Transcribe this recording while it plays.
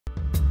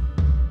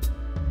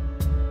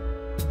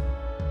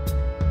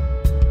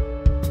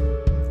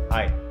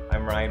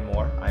I'm Ryan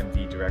Moore. I'm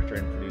the director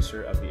and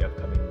producer of the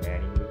upcoming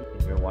Manny movie,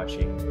 and you're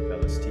watching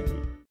Bellus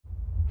TV.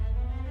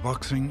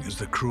 Boxing is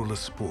the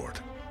cruelest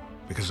sport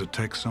because it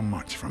takes so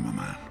much from a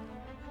man.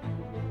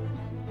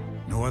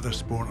 No other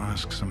sport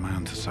asks a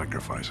man to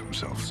sacrifice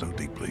himself so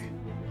deeply.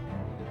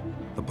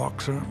 The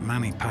boxer,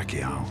 Manny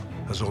Pacquiao,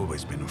 has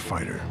always been a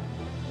fighter.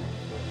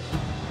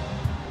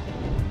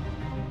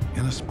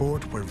 In a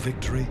sport where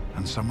victory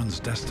and someone's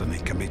destiny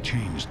can be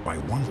changed by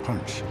one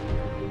punch,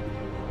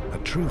 a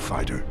true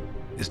fighter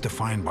is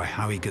defined by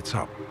how he gets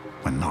up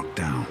when knocked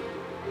down.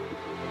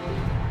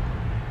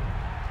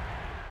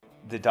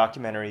 The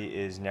documentary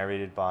is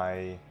narrated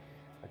by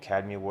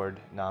Academy Award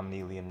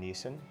nominee Liam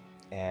Neeson,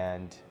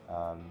 and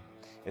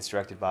it's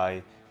directed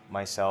by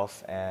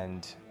myself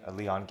and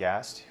Leon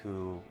Gast,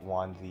 who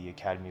won the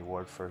Academy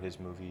Award for his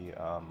movie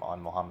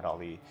on Muhammad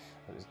Ali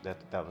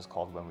that was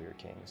called When We Were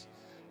Kings.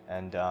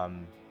 And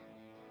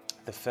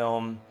the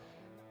film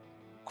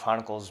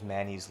chronicles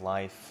Manny's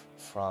life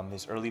from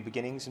his early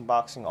beginnings in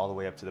boxing all the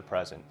way up to the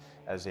present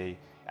as a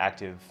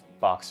active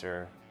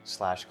boxer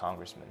 /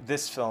 congressman.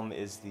 This film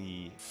is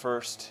the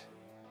first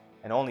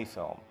and only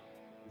film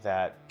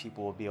that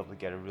people will be able to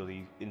get a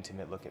really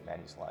intimate look at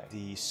Manny's life.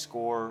 The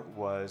score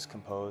was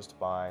composed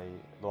by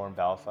Lauren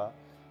Balfa,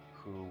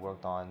 who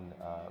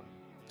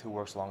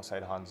works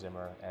alongside Hans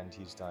Zimmer, and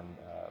he's done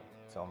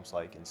films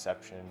like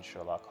Inception,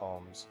 Sherlock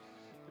Holmes,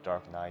 The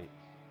Dark Knight,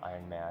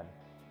 Iron Man.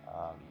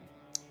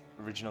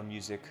 Original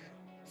music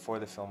for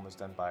the film was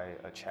done by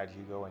Chad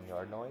Hugo and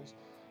Yard Noise.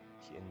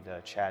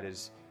 And Chad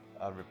is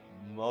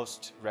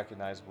most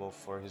recognizable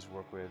for his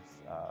work with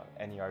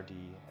NERD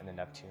and the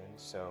Neptunes.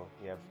 So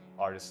we have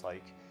artists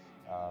like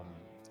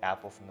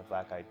Apple from the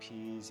Black Eyed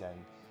Peas and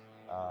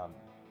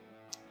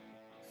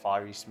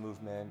Far East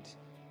Movement,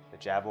 the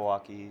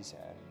Jabberwockies,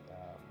 and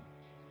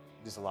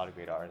there's a lot of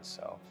great artists.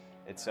 So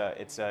it's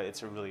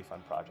a really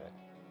fun project.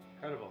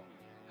 Incredible.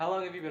 How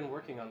long have you been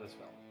working on this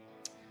film?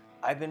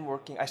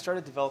 I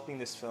started developing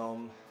this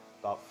film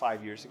about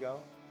 5 years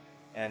ago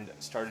and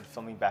started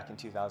filming back in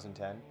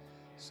 2010.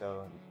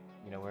 So,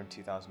 we're in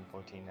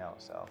 2014 now,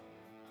 so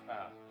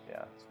wow.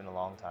 Yeah, it's been a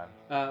long time.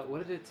 What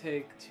did it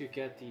take to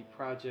get the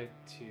project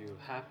to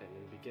happen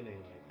in the beginning?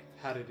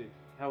 Like,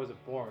 how was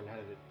it born? How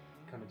did it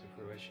come into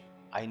fruition?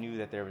 I knew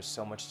that there was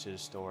so much to the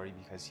story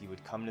because he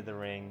would come to the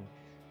ring,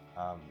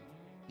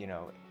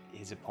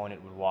 his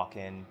opponent would walk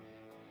in,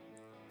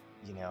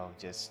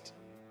 just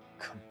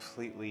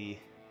completely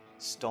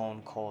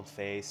stone cold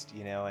faced,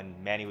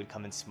 and Manny would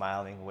come in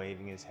smiling,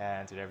 waving his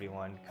hands at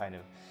everyone, kind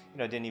of,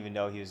 didn't even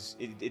know it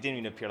didn't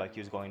even appear like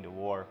he was going to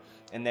war.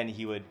 And then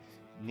he would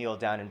kneel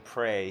down and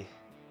pray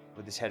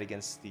with his head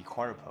against the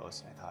corner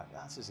post. And I thought,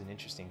 wow, this is an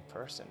interesting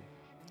person,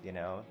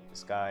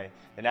 this guy.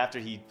 And after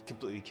he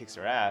completely kicks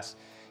their ass,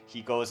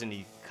 he goes and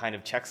he kind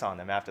of checks on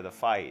them after the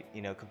fight,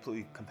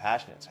 completely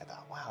compassionate. So I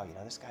thought, wow,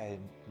 this guy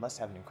must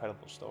have an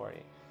incredible story.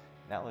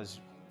 And that was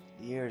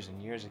years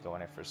and years ago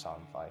when I first saw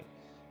him fight.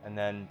 And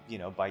then,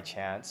 by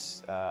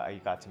chance, I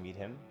got to meet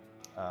him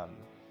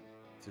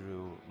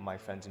through my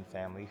friends and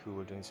family who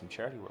were doing some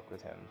charity work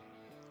with him.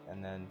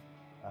 And then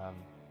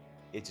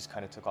it just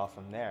kind of took off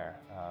from there.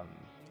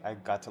 I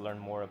got to learn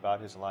more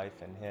about his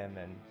life and him,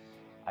 and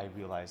I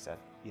realized that,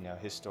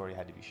 his story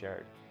had to be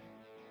shared.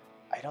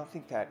 I don't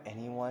think that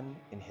anyone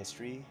in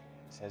history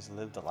has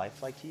lived a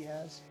life like he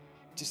has.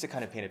 Just to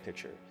kind of paint a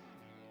picture,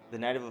 the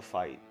night of a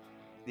fight,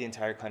 the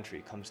entire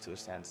country comes to a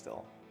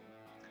standstill.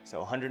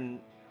 So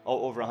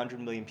over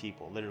 100 million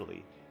people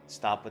literally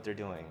stop what they're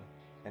doing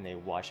and they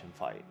watch him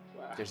fight.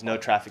 Wow. There's no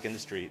traffic in the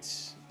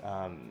streets.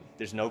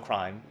 There's no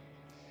crime.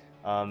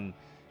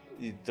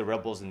 The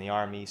rebels in the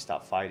army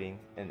stop fighting,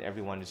 and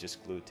everyone is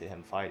just glued to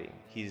him fighting.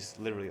 He's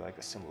literally like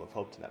a symbol of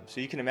hope to them. So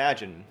you can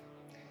imagine,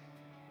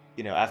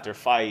 after a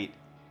fight,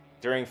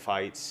 during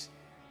fights,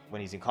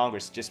 when he's in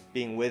Congress, just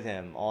being with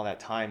him all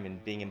that time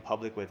and being in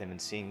public with him and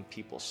seeing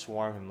people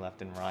swarm him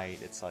left and right.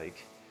 It's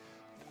like,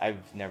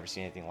 I've never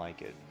seen anything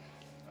like it.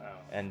 Wow.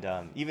 And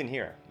even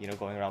here,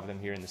 going around with him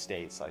here in the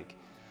States, like,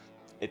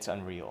 it's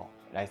unreal.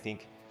 And I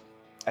think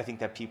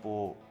that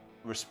people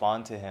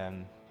respond to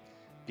him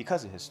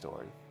because of his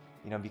story,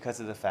 because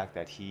of the fact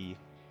that he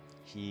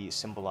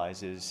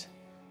symbolizes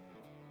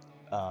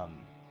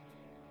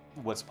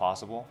what's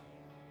possible,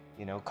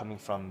 coming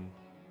from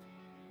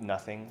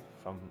nothing,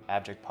 from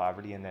abject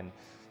poverty, and then,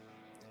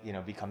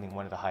 becoming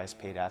one of the highest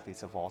paid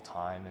athletes of all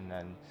time, and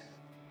then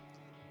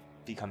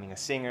becoming a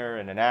singer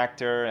and an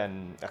actor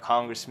and a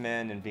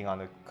congressman and being on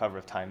the cover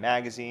of Time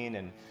Magazine.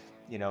 And,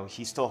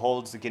 he still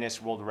holds the Guinness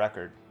World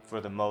Record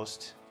for the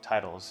most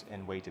titles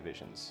in weight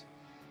divisions.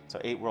 So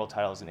 8 world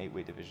titles in 8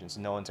 weight divisions.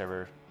 No one's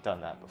ever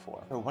done that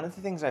before. One of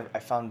the things I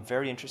found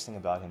very interesting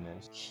about him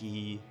is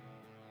he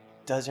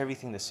does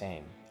everything the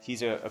same.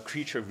 He's a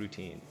creature of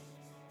routine.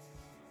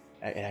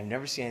 And I've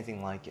never seen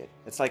anything like it.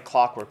 It's like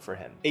clockwork for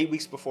him. 8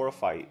 weeks before a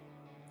fight,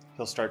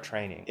 he'll start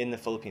training in the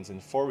Philippines,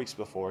 and 4 weeks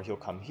before, he'll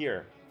come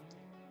here.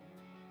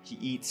 He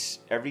eats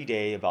every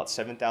day about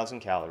 7,000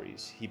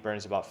 calories. He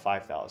burns about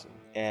 5,000.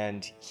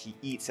 And he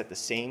eats at the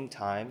same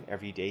time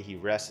every day. He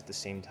rests at the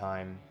same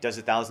time. Does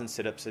 1,000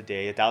 sit-ups a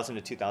day, 1,000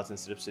 to 2,000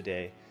 sit-ups a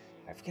day.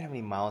 I forget how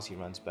many miles he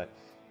runs, but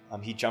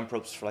he jump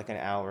ropes for like an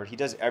hour. He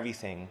does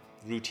everything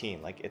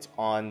routine, like it's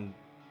on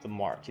the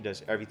mark. He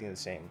does everything the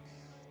same.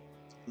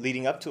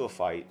 Leading up to a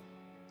fight,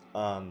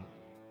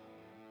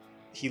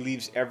 he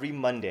leaves every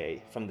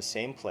Monday from the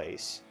same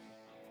place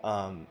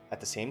at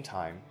the same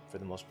time for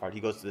the most part. He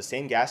goes to the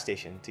same gas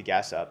station to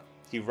gas up.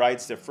 He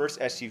rides the first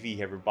SUV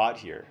he ever bought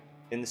here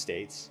in the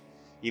States,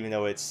 even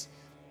though it's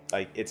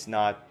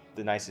not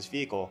the nicest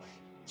vehicle.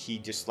 He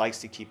just likes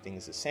to keep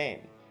things the same.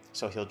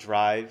 So he'll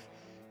drive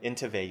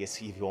into Vegas.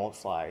 He won't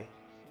fly.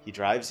 He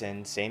drives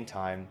in, same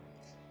time,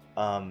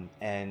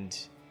 and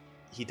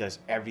he does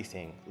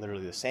everything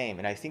literally the same.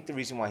 And I think the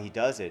reason why he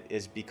does it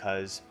is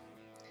because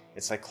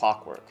it's like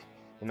clockwork.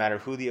 No matter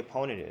who the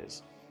opponent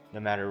is,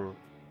 no matter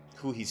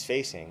who he's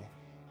facing,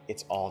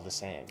 it's all the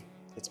same.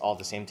 It's all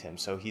the same to him.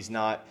 So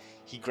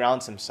he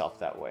grounds himself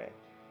that way,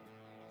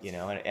 you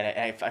know. And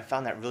I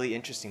found that really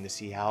interesting to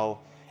see how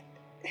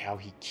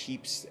he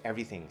keeps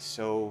everything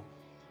so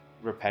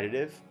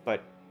repetitive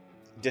but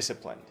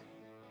disciplined.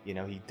 You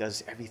know, he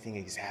does everything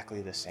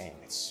exactly the same.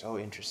 It's so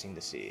interesting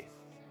to see.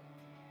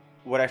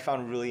 What I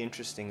found really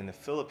interesting in the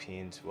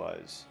Philippines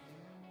was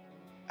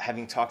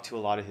having talked to a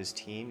lot of his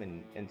team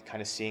and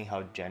kind of seeing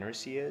how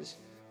generous he is.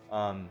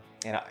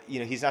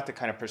 He's not the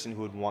kind of person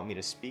who would want me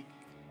to speak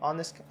on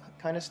this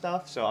kind of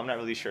stuff, so I'm not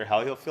really sure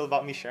how he'll feel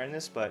about me sharing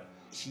this, but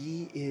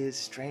he is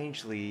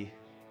strangely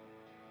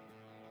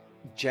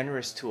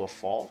generous to a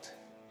fault,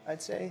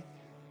 I'd say.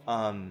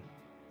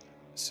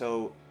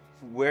 So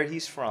where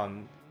he's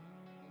from,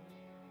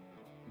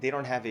 they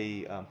don't have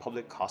a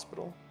public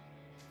hospital.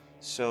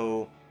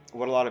 So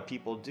what a lot of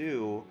people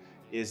do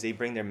is they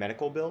bring their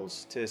medical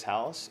bills to his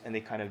house and they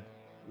kind of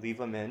leave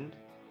them in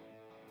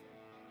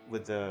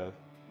with the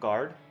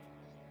guard.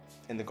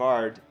 And the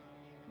guard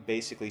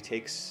basically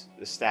takes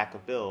the stack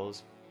of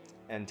bills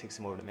and takes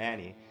them over to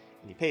Manny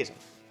and he pays them.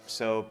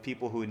 So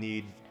people who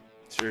need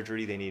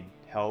surgery, they need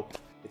help.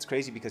 It's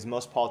crazy because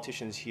most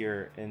politicians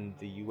here in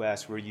the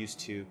US, we're used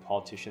to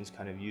politicians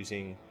kind of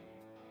using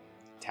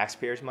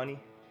taxpayers' money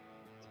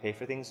to pay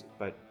for things.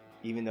 But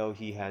even though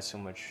he has so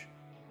much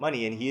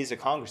money and he is a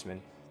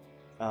congressman,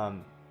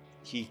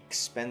 he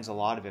spends a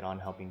lot of it on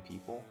helping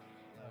people,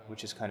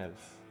 which is kind of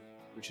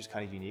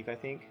unique, I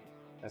think,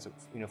 as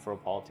for a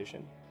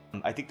politician.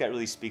 I think that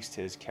really speaks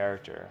to his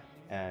character,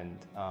 and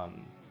I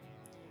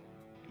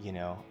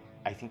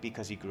think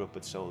because he grew up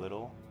with so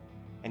little,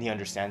 and he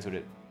understands what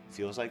it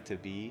feels like to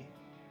be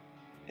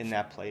in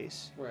that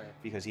place. Right.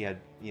 Because he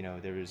had,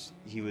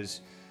 he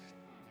was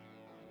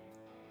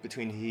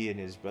between he and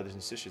his brothers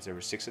and sisters. There were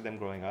 6 of them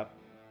growing up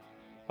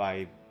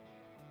by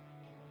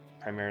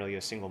primarily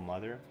a single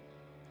mother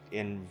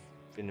in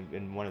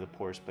one of the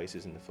poorest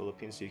places in the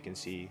Philippines, so you can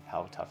see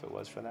how tough it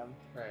was for them.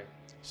 Right.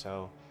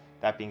 So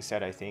that being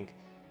said, I think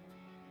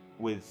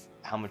with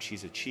how much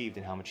he's achieved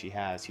and how much he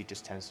has, he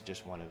just tends to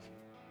just want to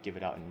give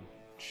it out and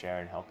share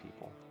and help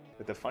people.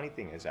 But the funny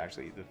thing is,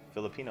 actually, the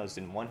Filipinos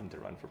didn't want him to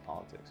run for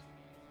politics.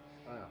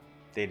 Wow.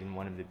 They didn't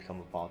want him to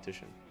become a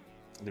politician.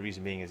 The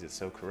reason being is it's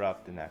so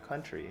corrupt in that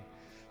country.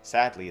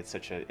 Sadly,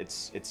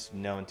 it's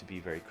known to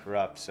be very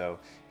corrupt, so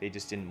they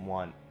just didn't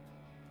want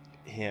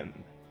him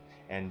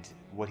and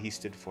what he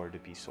stood for to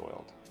be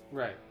soiled.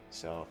 Right.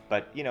 So,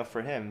 but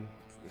for him,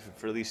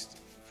 for at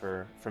least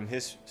from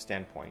his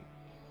standpoint,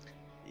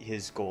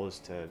 his goal is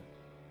to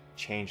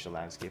change the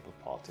landscape of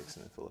politics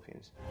in the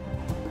Philippines.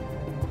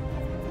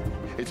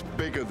 It's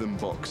bigger than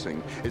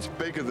boxing. It's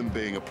bigger than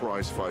being a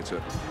prize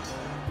fighter.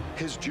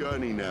 His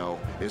journey now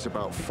is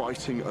about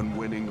fighting and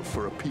winning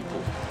for a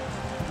people.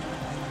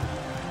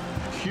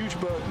 Huge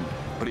burden,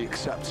 but he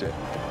accepts it.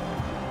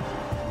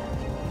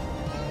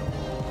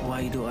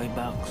 Why do I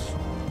box?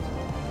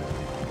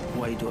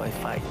 Why do I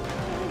fight?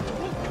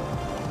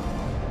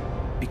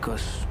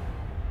 Because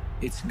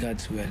it's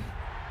God's will.